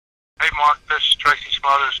Mark, this is Tracy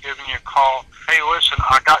Smothers giving you a call. Hey, listen,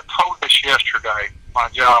 I got told this yesterday. My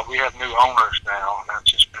job, we have new owners now, and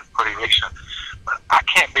that's just been pretty recent. But I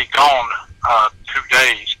can't be gone 2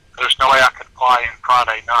 days. There's no way I could fly in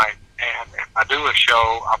Friday night. And if I do a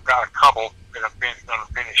show, I've got a couple that I'm going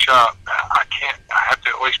to finish up. I can't. I have to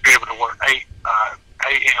at least be able to work 8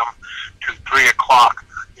 a.m. to 3 o'clock,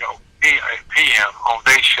 p.m. on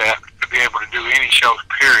day shift to be able to do any shows,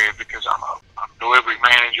 period, because I'm a delivery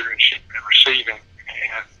manager and shipping and receiving.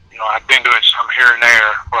 And, I've been doing some here and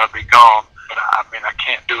there where I'd be gone, but I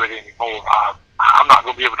can't do it anymore. I'm not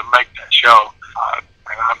going to be able to make that show.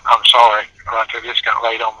 And I'm sorry. This got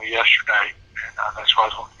laid on me yesterday, and that's why I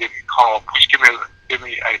was going to give you a call. Please give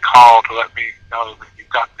me a call to let me know that you've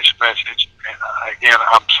got this message. And again,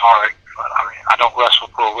 I'm sorry, but I don't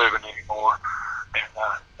wrestle for a living anymore, and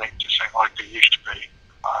things just ain't like they used to be.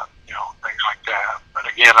 Things like that. But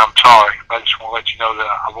again, I'm sorry. I just want to let you know that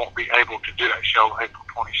I won't be able to do that show April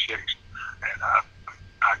 26th. And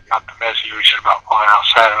I got the message we said about flying out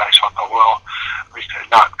Saturday, so I thought, well, at least I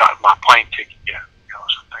had not gotten my plane ticket yet.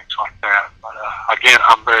 So things like that. But again,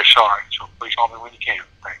 I'm very sorry. So please call me when you can.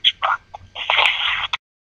 Thanks. Bye.